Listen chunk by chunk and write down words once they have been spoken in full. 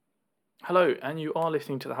Hello, and you are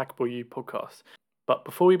listening to the Hackable You podcast. But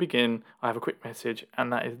before we begin, I have a quick message,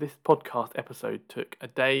 and that is this podcast episode took a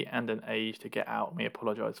day and an age to get out. We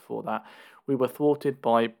apologise for that. We were thwarted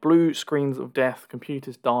by blue screens of death,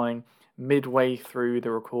 computers dying. Midway through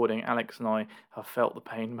the recording, Alex and I have felt the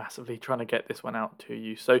pain massively trying to get this one out to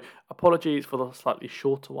you. So, apologies for the slightly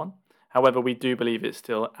shorter one. However, we do believe it's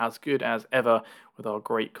still as good as ever with our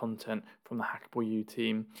great content from the Hackable You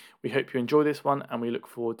team. We hope you enjoy this one, and we look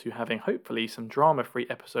forward to having hopefully some drama-free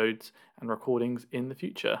episodes and recordings in the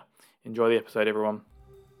future. Enjoy the episode, everyone.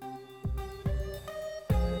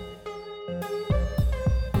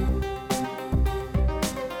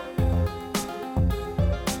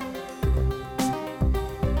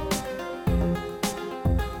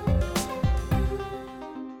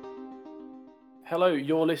 Hello,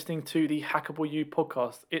 you're listening to the Hackable You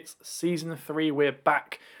podcast. It's season 3. We're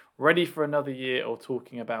back, ready for another year of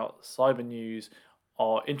talking about cyber news,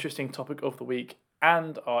 our interesting topic of the week,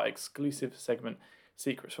 and our exclusive segment,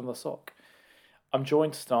 Secrets from the SOC. I'm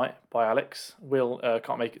joined tonight by Alex. Will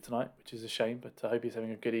can't make it tonight, which is a shame, but I hope he's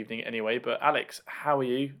having a good evening anyway. But Alex, how are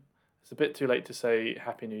you? It's a bit too late to say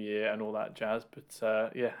Happy New Year and all that jazz,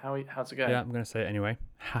 but yeah, how's it going? Yeah, I'm going to say it anyway.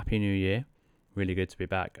 Happy New Year. Really good to be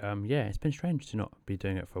back. Yeah, it's been strange to not be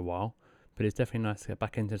doing it for a while, but it's definitely nice to get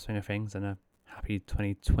back into the swing of things, and a happy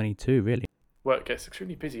 2022, really. Work gets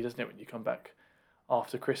extremely busy, doesn't it, when you come back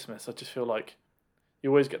after Christmas? I just feel like you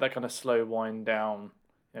always get that kind of slow wind down.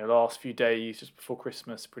 Last few days just before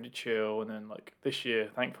Christmas, pretty chill, and then like this year,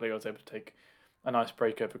 thankfully, I was able to take a nice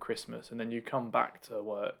break over Christmas, and then you come back to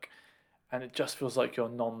work, and it just feels like you're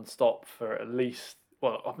non-stop for at least,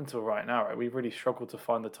 well, up until right now, right? We've really struggled to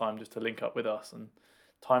find the time just to link up with us, and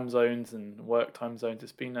time zones and work time zones.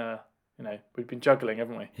 It's been we've been juggling,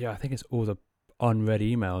 haven't we? Yeah, I think it's all the unread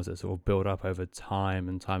emails that sort of build up over time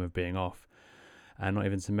and time of being off, and not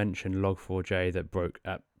even to mention Log4j that broke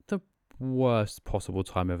at the worst possible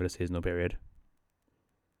time over the seasonal period.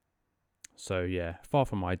 So yeah, far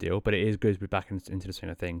from ideal, but it is good to be back into the swing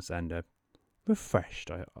of things, and refreshed,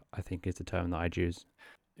 I think is the term that I'd use.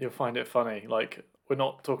 You'll find it funny. Like, we're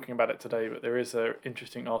not talking about it today, but there is an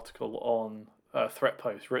interesting article on Threat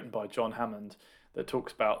Post written by John Hammond that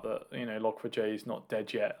talks about that, Log4j is not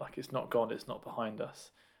dead yet. Like, it's not gone, it's not behind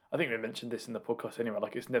us. I think we mentioned this in the podcast anyway.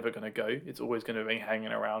 Like, it's never going to go. It's always going to be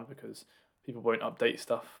hanging around because people won't update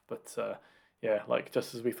stuff. But yeah, like,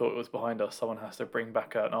 just as we thought it was behind us, someone has to bring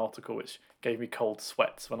back an article which gave me cold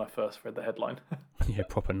sweats when I first read the headline. Yeah,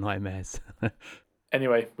 proper nightmares.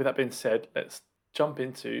 Anyway, with that being said, let's jump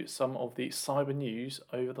into some of the cyber news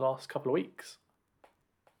over the last couple of weeks.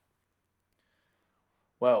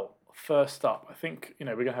 Well, first up, I think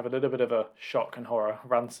we're going to have a little bit of a shock and horror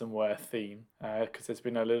ransomware theme because there's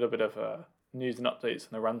been a little bit of news and updates in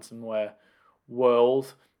the ransomware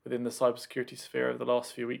world within the cybersecurity sphere over the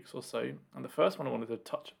last few weeks or so. And the first one I wanted to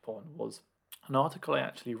touch upon was an article I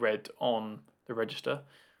actually read on the Register.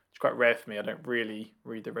 It's quite rare for me. I don't really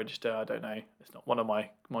read the Register. I don't know. It's not one of my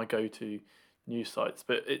go-to news sites,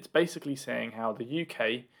 but it's basically saying how the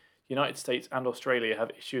UK, United States and Australia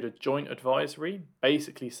have issued a joint advisory,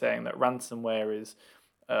 basically saying that ransomware is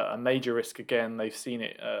a major risk again. They've seen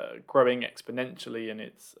it growing exponentially in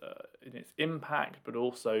its impact, but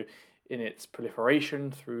also in its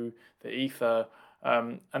proliferation through the ether.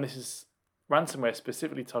 And this is ransomware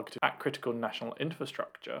specifically targeted at critical national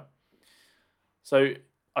infrastructure. So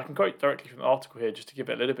I can quote directly from the article here just to give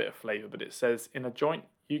it a little bit of flavour, but it says, in a joint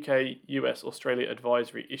UK, US, Australia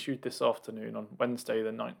advisory issued this afternoon on Wednesday,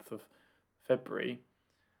 the 9th of February,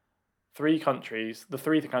 the three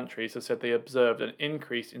countries have said they observed an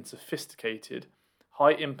increase in sophisticated,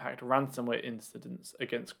 high-impact ransomware incidents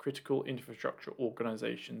against critical infrastructure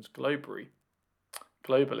organisations globally.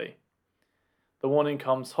 The warning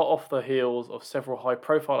comes hot off the heels of several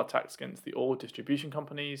high-profile attacks against the oil distribution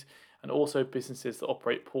companies and also businesses that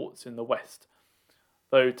operate ports in the West,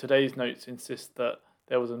 though today's notes insist that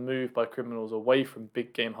there was a move by criminals away from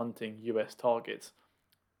big game hunting US targets.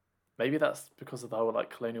 Maybe that's because of the whole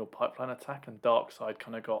Colonial Pipeline attack and DarkSide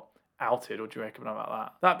kind of got outed. What do you reckon about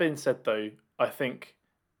that? That being said, though, I think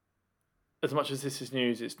as much as this is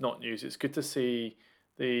news, it's not news. It's good to see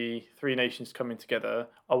the three nations coming together.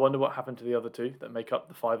 I wonder what happened to the other two that make up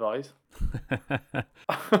the Five Eyes.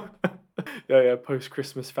 Yeah,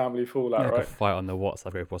 post-Christmas family fallout, like right? a fight on the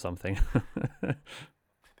WhatsApp group or something.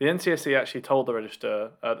 The NCSC actually told the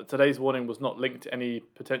Register that today's warning was not linked to any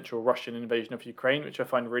potential Russian invasion of Ukraine, which I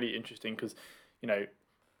find really interesting because,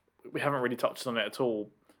 we haven't really touched on it at all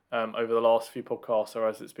over the last few podcasts, or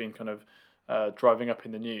as it's been kind of driving up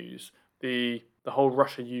in the news. The whole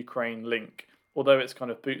Russia-Ukraine link, although it's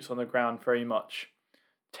kind of boots on the ground very much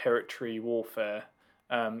territory warfare,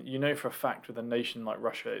 you know for a fact with a nation like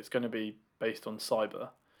Russia, it's going to be based on cyber.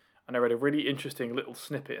 And I read a really interesting little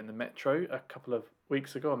snippet in the Metro a couple of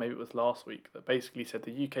weeks ago, or maybe it was last week, that basically said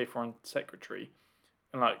the UK Foreign Secretary,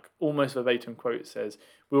 and like almost verbatim quote says,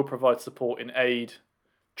 "We'll provide support in aid,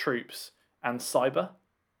 troops, and cyber."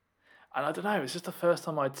 And I don't know, it's just the first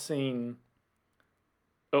time I'd seen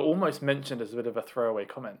it almost mentioned as a bit of a throwaway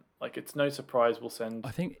comment. Like, it's no surprise we'll send.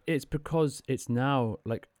 I think it's because it's now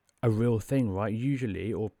like a real thing, right?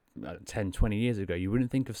 Usually, or 10, 20 years ago, you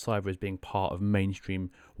wouldn't think of cyber as being part of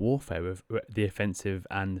mainstream warfare with the offensive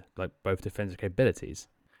and like both defensive capabilities.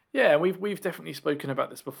 Yeah, and we've definitely spoken about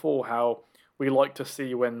this before. How we like to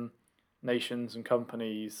see when nations and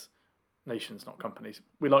companies, nations not companies,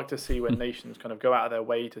 we like to see when nations kind of go out of their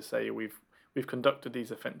way to say we've conducted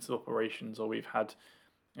these offensive operations, or we've had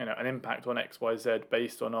an impact on X Y Z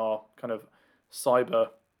based on our kind of cyber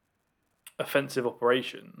offensive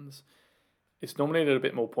operations. It's normally a little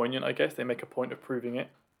bit more poignant, I guess. They make a point of proving it,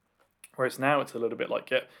 whereas now it's a little bit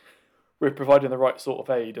like, yeah, we're providing the right sort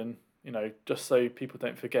of aid, and just so people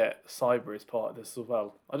don't forget, cyber is part of this as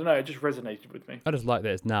well. I don't know, it just resonated with me. I just like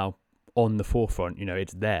that it's now on the forefront.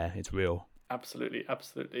 It's there, it's real. Absolutely,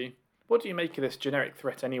 absolutely. What do you make of this generic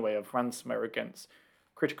threat anyway of ransomware against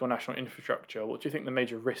critical national infrastructure? What do you think the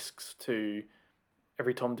major risks to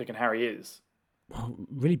every Tom, Dick, and Harry is? Well,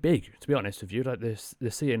 really big, to be honest with you. Like this, the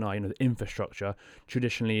CNI, the infrastructure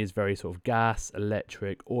traditionally is very sort of gas,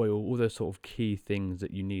 electric, oil, all those sort of key things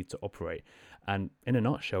that you need to operate. And in a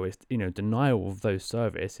nutshell, it's denial of those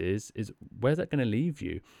services is where's that going to leave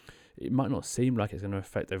you? It might not seem like it's going to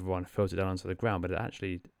affect everyone, filter down onto the ground, but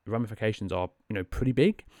the ramifications are pretty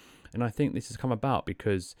big. And I think this has come about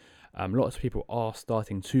because lots of people are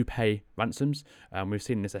starting to pay ransoms. We've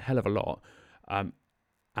seen this a hell of a lot.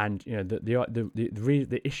 And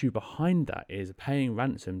the issue behind that is paying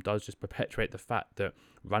ransom does just perpetuate the fact that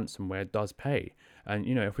ransomware does pay. And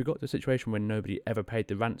if we got to a situation where nobody ever paid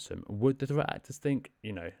the ransom, would the threat actors think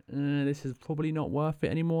this is probably not worth it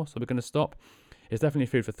anymore, so we're going to stop? It's definitely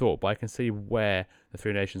food for thought, but I can see where the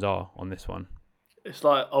three nations are on this one. It's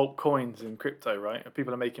like altcoins in crypto, right?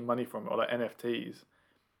 People are making money from it, or like NFTs.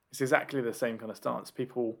 It's exactly the same kind of stance.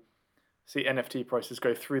 People see NFT prices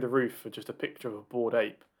go through the roof for just a picture of a bored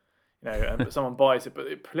ape, and someone buys it, but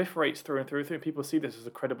it proliferates through and through and through. People see this as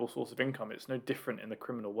a credible source of income. It's no different in the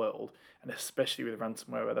criminal world, and especially with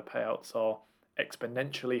ransomware where the payouts are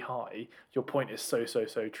exponentially high. Your point is so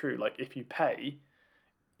true. Like, if you pay,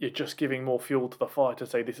 you're just giving more fuel to the fire to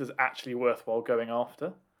say this is actually worthwhile going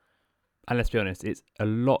after. And let's be honest, it's a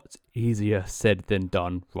lot easier said than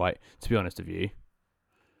done, right? To be honest with you.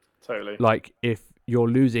 Totally. Like, if you're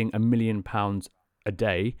losing £1 million a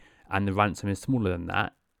day and the ransom is smaller than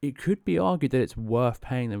that, it could be argued that it's worth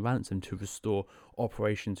paying the ransom to restore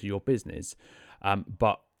operation to your business.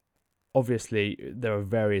 But obviously, there are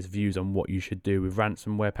various views on what you should do with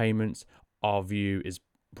ransomware payments. Our view is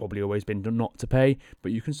probably always been not to pay,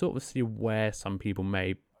 but you can sort of see where some people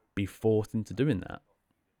may be forced into doing that.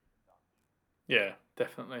 Yeah,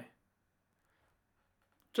 definitely.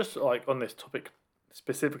 Just like on this topic,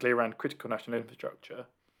 specifically around critical national infrastructure,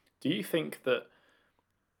 do you think that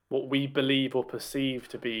what we believe or perceive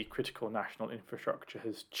to be critical national infrastructure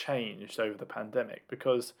has changed over the pandemic?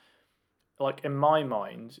 Because, like, in my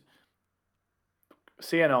mind,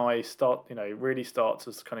 CNI really starts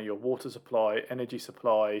as kind of your water supply, energy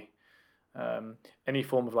supply, any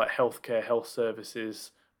form of like healthcare, health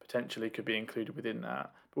services potentially could be included within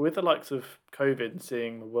that. But with the likes of COVID and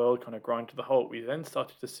seeing the world kind of grind to the halt, we then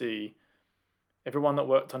started to see everyone that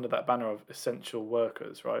worked under that banner of essential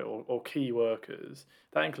workers, right, or key workers.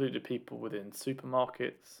 That included people within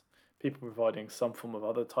supermarkets, people providing some form of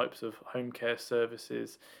other types of home care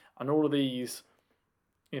services, and all of these,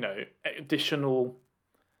 additional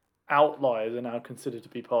outliers are now considered to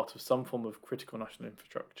be part of some form of critical national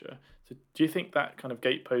infrastructure. So do you think that kind of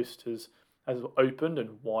gatepost has opened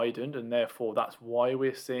and widened, and therefore that's why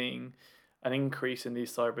we're seeing an increase in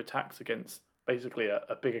these cyber attacks against basically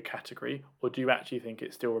a bigger category? Or do you actually think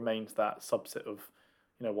it still remains that subset of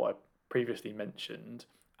what I previously mentioned,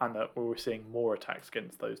 and that we're seeing more attacks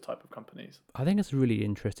against those type of companies? I think it's a really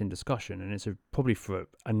interesting discussion, and it's probably for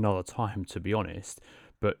another time, to be honest.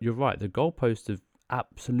 But you're right, the goalposts have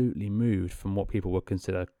absolutely moved from what people would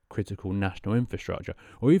consider critical national infrastructure,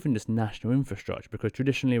 or even just national infrastructure, because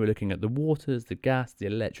traditionally we're looking at the waters, the gas, the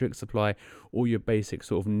electric supply, all your basic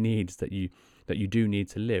sort of needs that you do need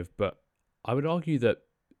to live. But I would argue that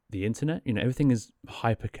the internet, everything is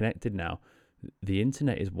hyper connected now. The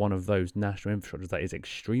internet is one of those national infrastructures that is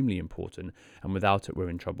extremely important, and without it we're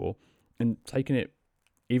in trouble. And taking it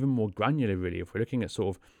even more granular, really, if we're looking at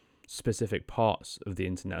sort of specific parts of the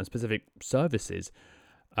internet and specific services,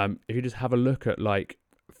 if you just have a look at like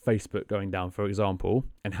Facebook going down, for example,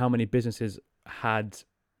 and how many businesses had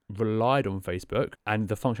relied on Facebook and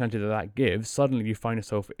the functionality that gives, suddenly you find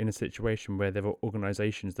yourself in a situation where there are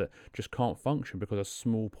organizations that just can't function because a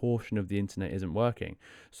small portion of the internet isn't working.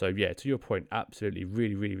 So yeah, to your point, absolutely,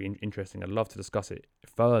 really, really interesting. I'd love to discuss it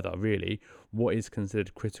further, really. What is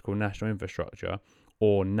considered critical national infrastructure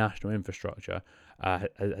or national infrastructure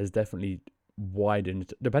has definitely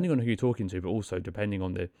widened, depending on who you're talking to, but also depending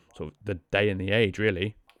on the sort of the day and the age,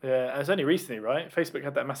 really. Yeah, and it's only recently, right? Facebook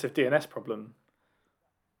had that massive DNS problem.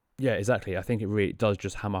 Yeah, exactly. I think it really does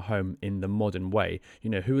just hammer home in the modern way.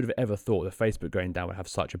 Who would have ever thought that Facebook going down would have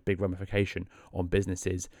such a big ramification on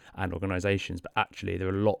businesses and organizations? But actually, there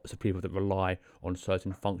are lots of people that rely on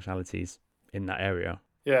certain functionalities in that area.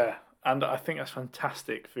 Yeah, and I think that's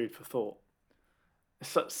fantastic food for thought.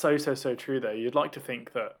 It's so true though. You'd like to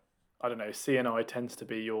think that, I don't know, CNI tends to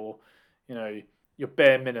be your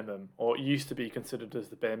bare minimum, or it used to be considered as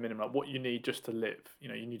the bare minimum, like what you need just to live.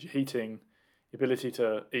 You need your heating, your ability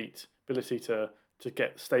to eat, ability to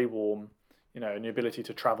stay warm, and your ability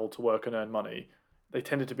to travel to work and earn money. They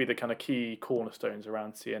tended to be the kind of key cornerstones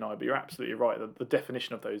around CNI, but you're absolutely right. The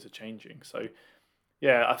definition of those are changing. So,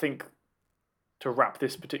 yeah, I think to wrap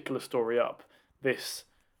this particular story up, this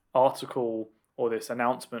article or this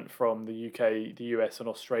announcement from the UK, the US, and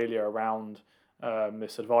Australia around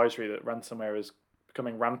this advisory that ransomware is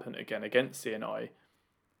becoming rampant again against CNI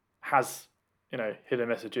has, hidden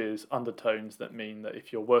messages, undertones that mean that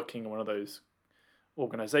if you're working in one of those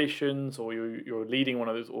organizations or you're leading one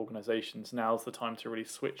of those organizations, now's the time to really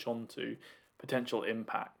switch on to potential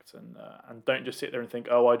impact and don't just sit there and think,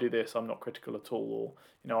 oh, I do this, I'm not critical at all,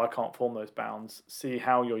 or I can't form those bounds. See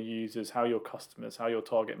how your users, how your customers, how your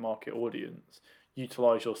target market audience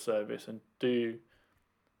utilize your service, and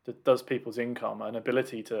does people's income and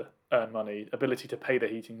ability to earn money, ability to pay the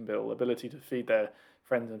heating bill, ability to feed their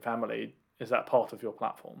friends and family, is that part of your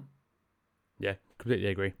platform? Yeah, completely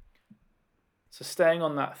agree. So staying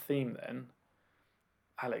on that theme then,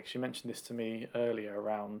 Alex, you mentioned this to me earlier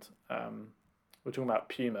around, we're talking about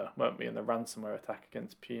Puma, weren't we, and the ransomware attack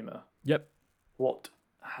against Puma. Yep. What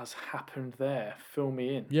has happened there? Fill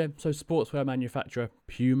me in. Yeah, so sportswear manufacturer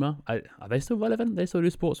Puma, are they still relevant? They still do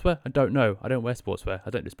sportswear? I don't know. I don't wear sportswear. I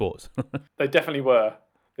don't do sports. They definitely were.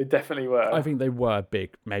 I think they were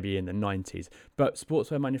big maybe in the 90s. But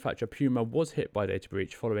sportswear manufacturer Puma was hit by data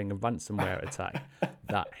breach following a ransomware attack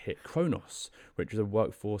that hit Kronos, which was a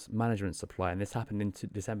workforce management supplier. And this happened in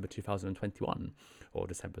December 2021 or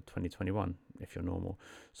December 2021, if you're normal.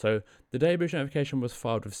 So the data breach notification was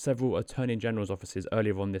filed with several attorney general's offices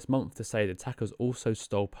earlier on this month to say the attackers also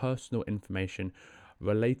stole personal information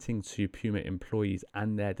relating to Puma employees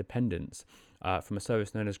and their dependents from a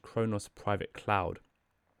service known as Kronos Private Cloud.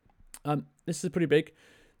 This is pretty big.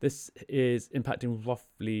 This is impacting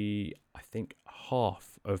roughly, I think,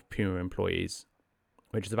 half of Puma employees,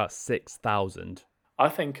 which is about 6,000. I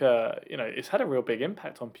think it's had a real big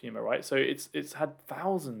impact on Puma, right? So it's had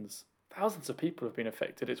thousands of people have been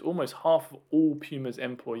affected. It's almost half of all Puma's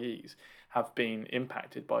employees have been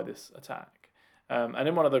impacted by this attack. And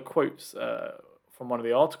in one of the quotes from one of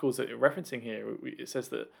the articles that you're referencing here, it says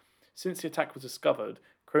that since the attack was discovered,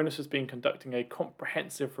 Kronos has been conducting a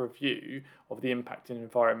comprehensive review of the impacted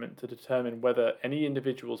environment to determine whether any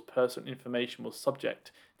individual's personal information was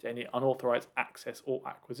subject to any unauthorized access or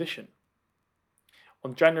acquisition.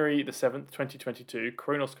 On January the 7th, 2022,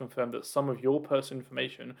 Kronos confirmed that some of your personal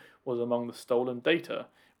information was among the stolen data.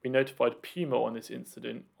 We notified Puma on this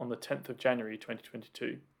incident on the 10th of January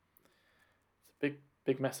 2022. It's a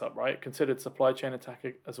big mess up, right? Considered supply chain attack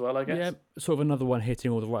as well, I guess. Yeah, sort of another one hitting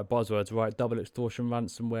all the right buzzwords, right? Double extortion,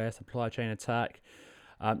 ransomware, supply chain attack.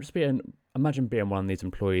 Imagine being one of these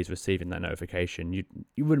employees receiving that notification. You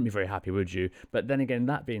wouldn't be very happy, would you? But then again,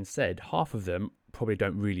 that being said, half of them probably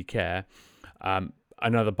don't really care.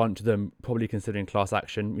 Another bunch of them probably considering class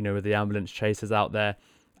action, with the ambulance chasers out there.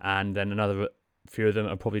 And then another few of them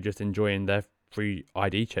are probably just enjoying their free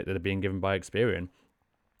ID check that are being given by Experian.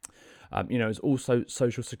 It's also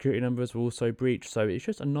social security numbers were also breached. So it's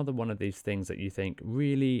just another one of these things that you think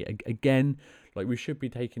really, again, like we should be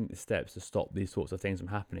taking steps to stop these sorts of things from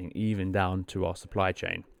happening, even down to our supply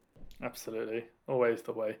chain. Absolutely. Always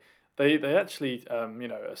the way. They actually,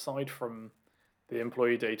 aside from the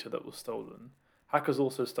employee data that was stolen, hackers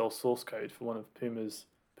also stole source code for one of Puma's...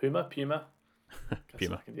 Puma? Puma. I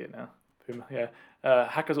can do it now. Puma, yeah.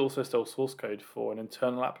 Hackers also stole source code for an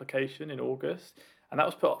internal application in August, and that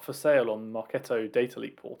was put up for sale on Marketo Data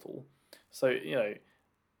Leak portal. So,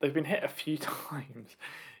 they've been hit a few times,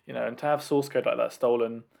 and to have source code like that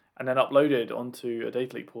stolen and then uploaded onto a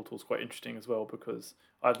data leak portal is quite interesting as well, because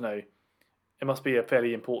I don't know, it must be a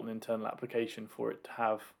fairly important internal application for it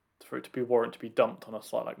to be warrant to be dumped on a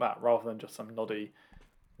site like that, rather than just some noddy,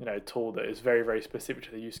 tool that is very, very specific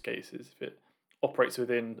to the use cases. If it operates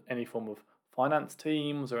within any form of finance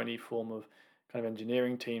teams or any form of kind of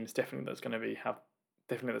engineering teams, definitely that's going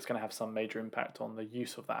to have some major impact on the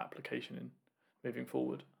use of that application in moving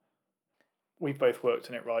forward. We've both worked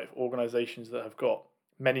in it, right? For organizations that have got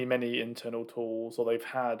many, many internal tools, or they've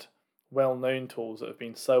had well-known tools that have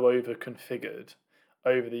been so over-configured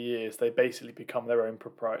over the years, they basically become their own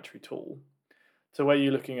proprietary tool. So where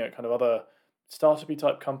you're looking at kind of other startup-y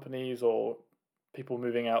type companies or people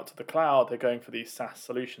moving out to the cloud, they're going for these SaaS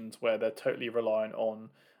solutions where they're totally reliant on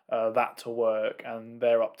that to work, and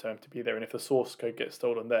their uptime to be there. And if the source code gets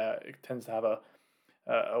stolen there, it tends to have a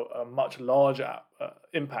much larger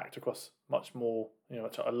impact across much more,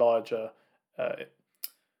 a larger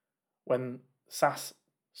when SaaS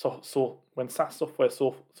software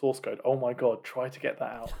source code. Oh my god, try to get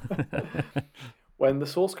that out. When the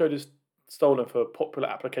source code is stolen for popular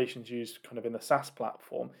applications used kind of in the SaaS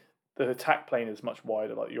platform, the attack plane is much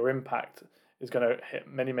wider. Like, your impact is going to hit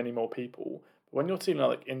many, many more people. But when you're seeing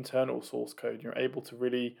like internal source code, you're able to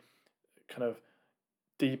really kind of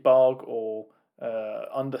debug or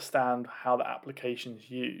understand how the application is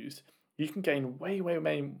used. You can gain way, way,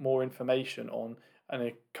 way more information on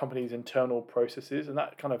a company's internal processes, and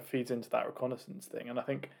that kind of feeds into that reconnaissance thing. And I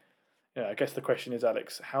think, I guess the question is,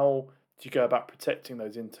 Alex, how do you go about protecting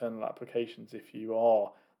those internal applications if you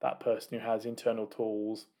are that person who has internal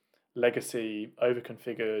tools, legacy,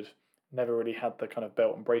 overconfigured, never really had the kind of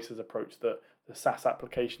belt and braces approach that the SaaS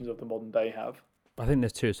applications of the modern day have? I think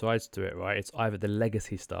there's two sides to it, right? It's either the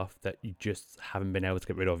legacy stuff that you just haven't been able to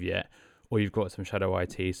get rid of yet, or you've got some shadow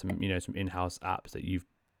IT, some in-house apps that you've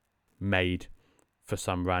made for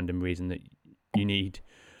some random reason that you need.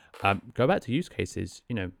 Go back to use cases,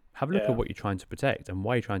 have a look at what you're trying to protect and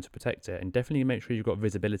why you're trying to protect it, and definitely make sure you've got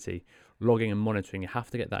visibility, logging and monitoring. You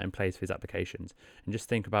have to get that in place for these applications, and just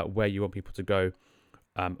think about where you want people to go.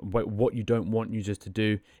 What you don't want users to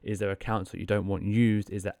do. Is there accounts that you don't want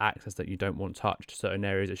used? Is there access that you don't want touched? Certain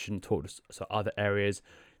areas that shouldn't talk to other areas.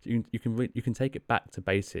 So you can take it back to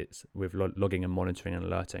basics with logging and monitoring and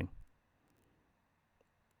alerting,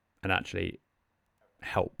 and actually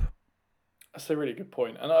help. That's a really good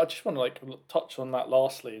point. And I just want to touch on that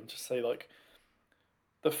lastly and just say,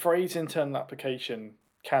 the phrase internal application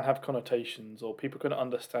can have connotations, or people can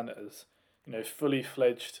understand it as, fully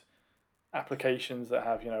fledged applications that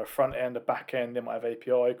have, a front end, a back end. They might have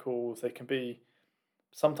API calls. They can be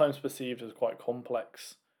sometimes perceived as quite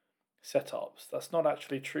complex setups. That's not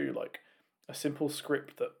actually true. Like, a simple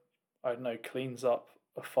script that, cleans up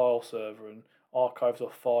a file server and archives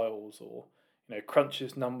off files, or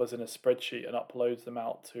crunches numbers in a spreadsheet and uploads them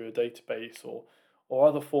out to a database, or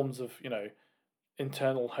other forms of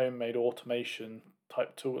internal homemade automation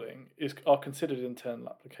type tooling are considered internal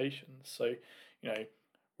applications. So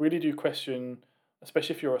really do question,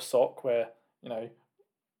 especially if you're a SOC where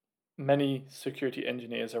many security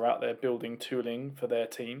engineers are out there building tooling for their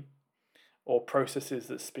team or processes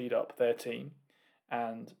that speed up their team,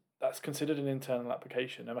 and that's considered an internal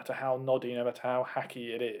application. No matter how noddy, no matter how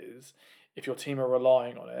hacky it is, if your team are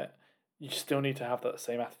relying on it, you still need to have that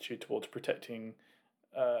same attitude towards protecting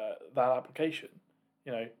that application.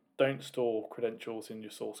 Don't store credentials in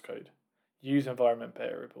your source code. Use environment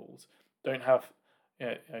variables. Don't have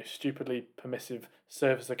stupidly permissive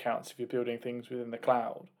service accounts if you're building things within the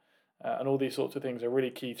cloud. And all these sorts of things are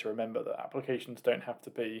really key to remember, that applications don't have to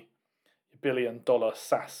be a $1 billion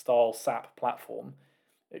SaaS style SAP platform.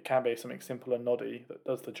 It can be something simple and noddy that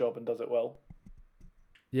does the job and does it well.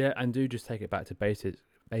 Yeah, and do just take it back to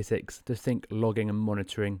basics. Just think logging and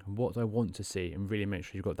monitoring. What do I want to see? And really make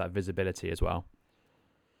sure you've got that visibility as well.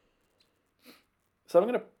 So I'm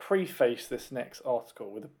going to preface this next article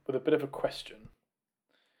with a bit of a question.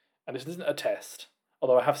 And this isn't a test,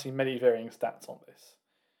 although I have seen many varying stats on this.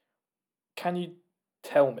 Can you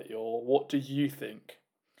tell me, or what do you think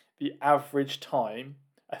the average time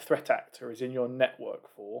a threat actor is in your network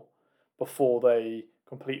for before they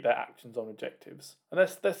complete their actions on objectives? And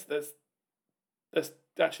let's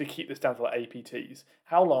actually keep this down to APTs.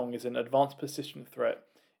 How long is an advanced persistent threat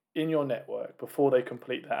in your network before they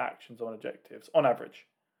complete their actions on objectives, on average?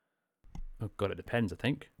 Oh God, it depends, I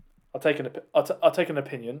think. I'll take an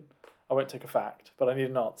opinion. I won't take a fact, but I need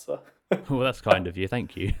an answer. Well, that's kind of you.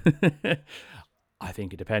 Thank you. I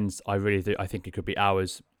think it depends. I really do. I think it could be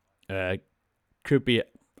hours. Could be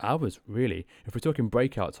hours, really. If we're talking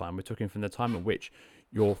breakout time, we're talking from the time at which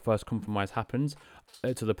your first compromise happens,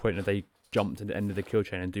 to the point that they jump to the end of the kill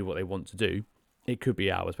chain and do what they want to do, it could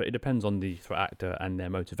be hours, but it depends on the threat actor and their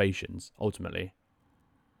motivations, ultimately.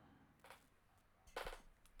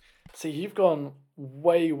 See, you've gone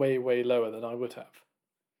way, way, way lower than I would have.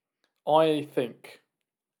 I think,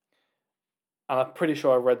 and I'm pretty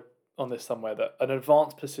sure I read on this somewhere, that an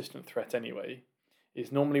advanced persistent threat anyway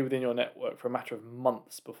is normally within your network for a matter of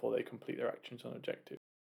months before they complete their actions on objective.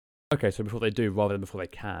 Okay, so before they do rather than before they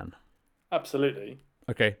can. Absolutely.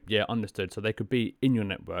 Okay, yeah, understood. So they could be in your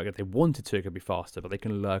network. If they wanted to, it could be faster, but they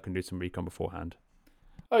can lurk and do some recon beforehand.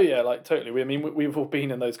 Oh yeah, like totally. I mean, we've all been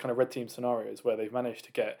in those kind of red team scenarios where they've managed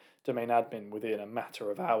to get domain admin within a matter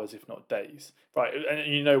of hours, if not days, right?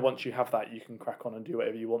 And once you have that, you can crack on and do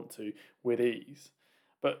whatever you want to with ease.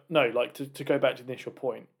 But no, like to go back to the initial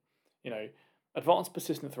point, advanced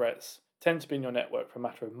persistent threats tend to be in your network for a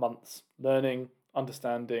matter of months, learning,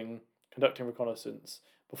 understanding, conducting reconnaissance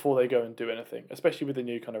before they go and do anything, especially with the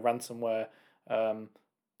new kind of ransomware,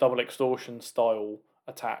 double extortion style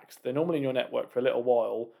attacks. They're normally in your network for a little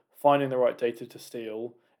while, finding the right data to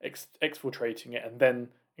steal, exfiltrating it, and then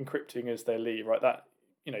encrypting as they leave. Right? That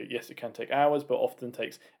yes, it can take hours, but often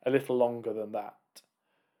takes a little longer than that.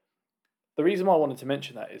 The reason why I wanted to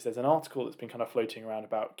mention that is there's an article that's been kind of floating around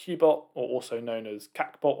about Qbot, or also known as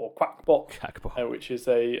CACbot or Quackbot, which is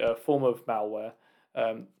a form of malware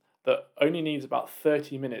that only needs about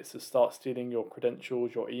 30 minutes to start stealing your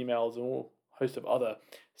credentials, your emails, and all host of other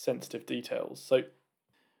sensitive details. So,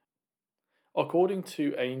 according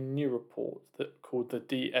to a new report called the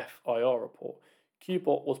DFIR report,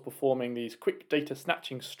 Qbot was performing these quick data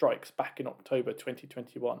snatching strikes back in October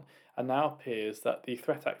 2021, and now appears that the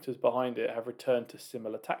threat actors behind it have returned to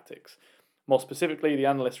similar tactics. More specifically, the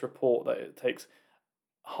analysts report that it takes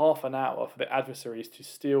half an hour for the adversaries to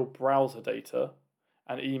steal browser data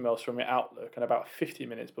and emails from your Outlook, and about 50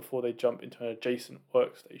 minutes before they jump into an adjacent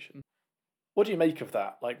workstation. What do you make of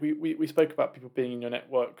that? Like we spoke about people being in your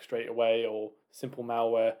network straight away or simple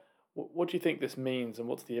malware. What do you think this means, and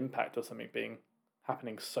what's the impact of something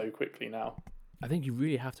happening so quickly now? I think you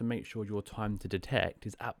really have to make sure your time to detect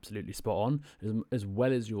is absolutely spot on, as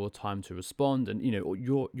well as your time to respond, and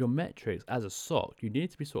your metrics as a SOC. You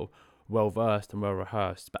need to be sort of well versed and well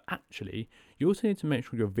rehearsed, but actually you also need to make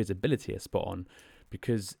sure your visibility is spot on,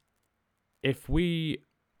 because if we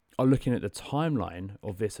are looking at the timeline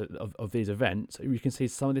of these events, we can see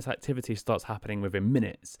some of this activity starts happening within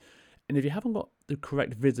minutes. And if you haven't got the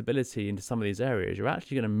correct visibility into some of these areas, you're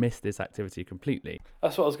actually going to miss this activity completely.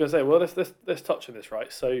 That's what I was going to say. Well, let's touch on this,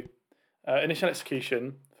 right? So, initial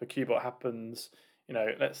execution for Qbot happens.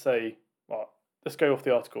 Let's say, let's go off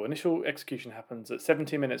the article. Initial execution happens at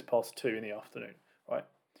 17 minutes past 2 in the afternoon, right?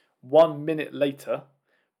 1 minute later,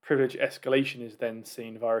 privilege escalation is then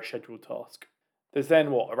seen via a scheduled task. There's then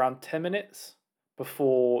around 10 minutes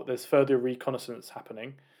before there's further reconnaissance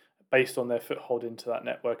happening based on their foothold into that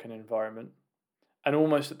network and environment. And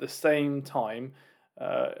almost at the same time,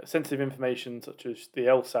 sensitive information such as the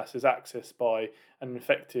LSAS is accessed by an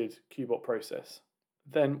infected Qbot process.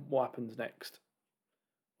 Then what happens next?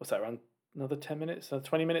 What's that, around another 10 minutes,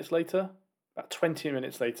 20 minutes later? About 20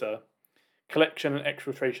 minutes later, collection and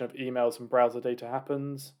exfiltration of emails and browser data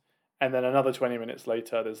happens. And then another 20 minutes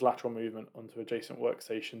later, there's lateral movement onto adjacent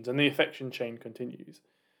workstations, and the infection chain continues.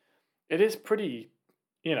 It is pretty,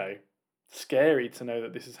 scary to know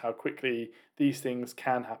that this is how quickly these things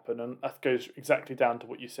can happen. And that goes exactly down to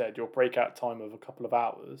what you said. Your breakout time of a couple of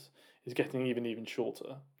hours is getting even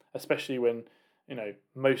shorter, especially when,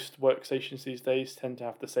 most workstations these days tend to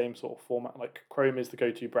have the same sort of format. Like Chrome is the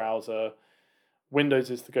go-to browser, Windows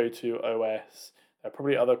is the go-to OS. There are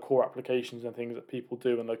probably other core applications and things that people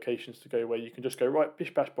do and locations to go where you can just go, right,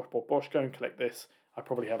 bish, bash, bosh, bosh, bosh, go and collect this. I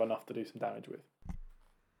probably have enough to do some damage with.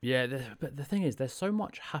 Yeah, but the thing is, there's so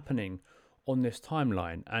much happening on this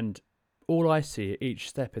timeline, and all I see at each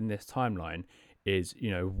step in this timeline is,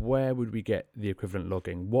 where would we get the equivalent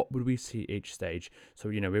logging? What would we see each stage? So,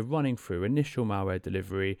 we're running through initial malware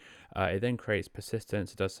delivery. It then creates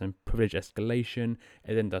persistence. It does some privilege escalation.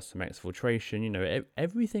 It then does some exfiltration.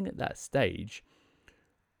 Everything at that stage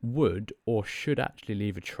would or should actually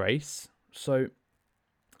leave a trace. So,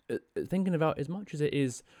 thinking about, as much as it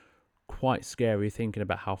is quite scary thinking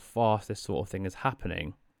about how fast this sort of thing is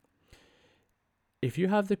happening, if you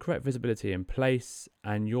have the correct visibility in place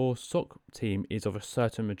and your SOC team is of a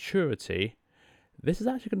certain maturity, this is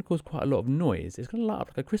actually going to cause quite a lot of noise. It's going to light up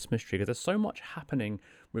like a Christmas tree because there's so much happening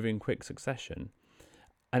within quick succession.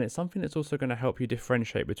 And it's something that's also going to help you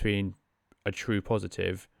differentiate between a true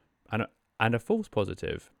positive and a false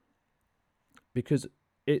positive, because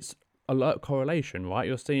it's a lot of correlation, right?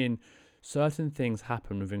 You're seeing certain things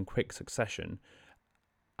happen within quick succession,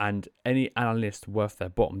 and any analyst worth their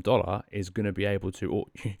bottom dollar is going to be able to, or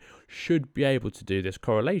should be able to, do this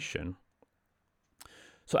correlation.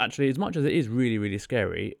 So actually, as much as it is really, really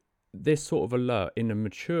scary, this sort of alert in a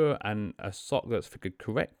mature and a SOC that's figured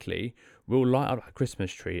correctly will light up a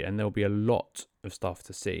Christmas tree, and there'll be a lot of stuff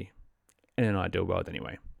to see, in an ideal world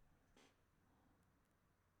anyway.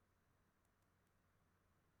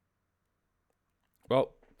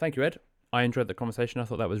 Well, thank you, Ed. I enjoyed the conversation. I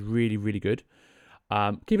thought that was really, really good.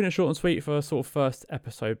 Keeping it short and sweet for a sort of first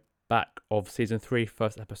episode back of season 3,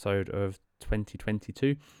 first episode of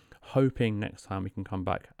 2022. Hoping next time we can come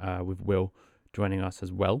back with Will joining us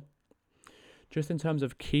as well. Just in terms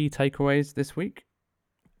of key takeaways this week,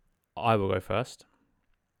 I will go first.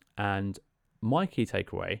 And my key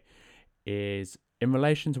takeaway is in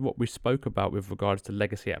relation to what we spoke about with regards to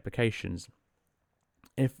legacy applications.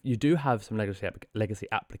 If you do have some legacy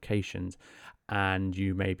applications and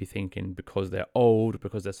you may be thinking because they're old,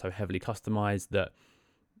 because they're so heavily customized that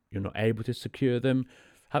you're not able to secure them,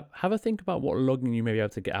 have a think about what logging you may be able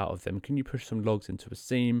to get out of them. Can you push some logs into a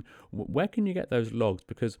SIEM? Where can you get those logs?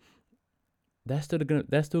 Because they're still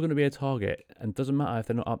going to be a target, and it doesn't matter if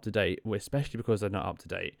they're not up to date, especially because they're not up to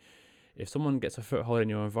date. If someone gets a foothold in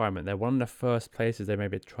your environment, they're one of the first places they may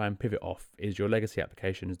be able to try and pivot off is your legacy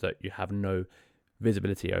applications that you have no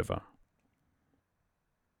visibility over.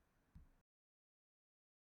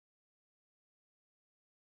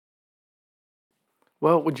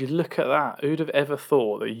 Well, would you look at that? Who'd have ever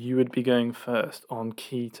thought that you would be going first on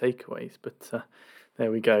key takeaways? But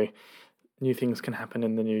there we go. New things can happen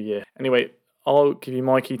in the new year. Anyway, I'll give you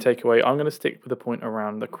my key takeaway. I'm going to stick with the point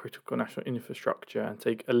around the critical national infrastructure and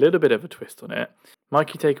take a little bit of a twist on it. My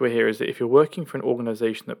key takeaway here is that if you're working for an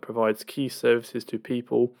organisation that provides key services to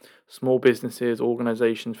people, small businesses,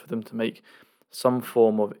 organisations, for them to make some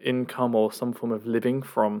form of income or some form of living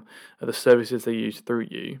from the services they use through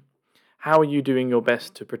you, how are you doing your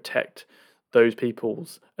best to protect those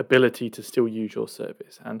people's ability to still use your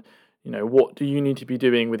service? And what do you need to be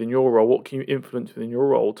doing within your role? What can you influence within your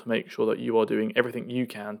role to make sure that you are doing everything you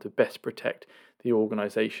can to best protect the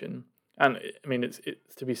organisation? And I mean, it's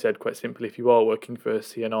to be said quite simply, if you are working for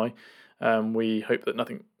CNI, we hope that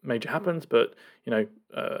nothing major happens, but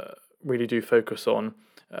really do focus on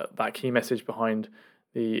that key message behind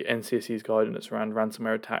the NCSC's guidance around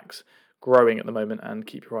ransomware attacks growing at the moment, and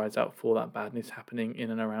keep your eyes out for that badness happening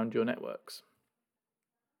in and around your networks.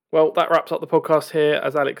 Well, that wraps up the podcast here.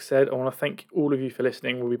 As Alex said, I want to thank all of you for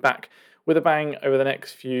listening. We'll be back with a bang over the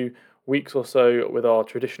next few weeks or so with our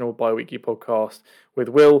traditional bi-weekly podcast with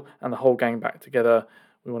Will and the whole gang back together.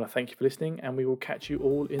 We want to thank you for listening, and we will catch you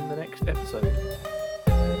all in the next episode.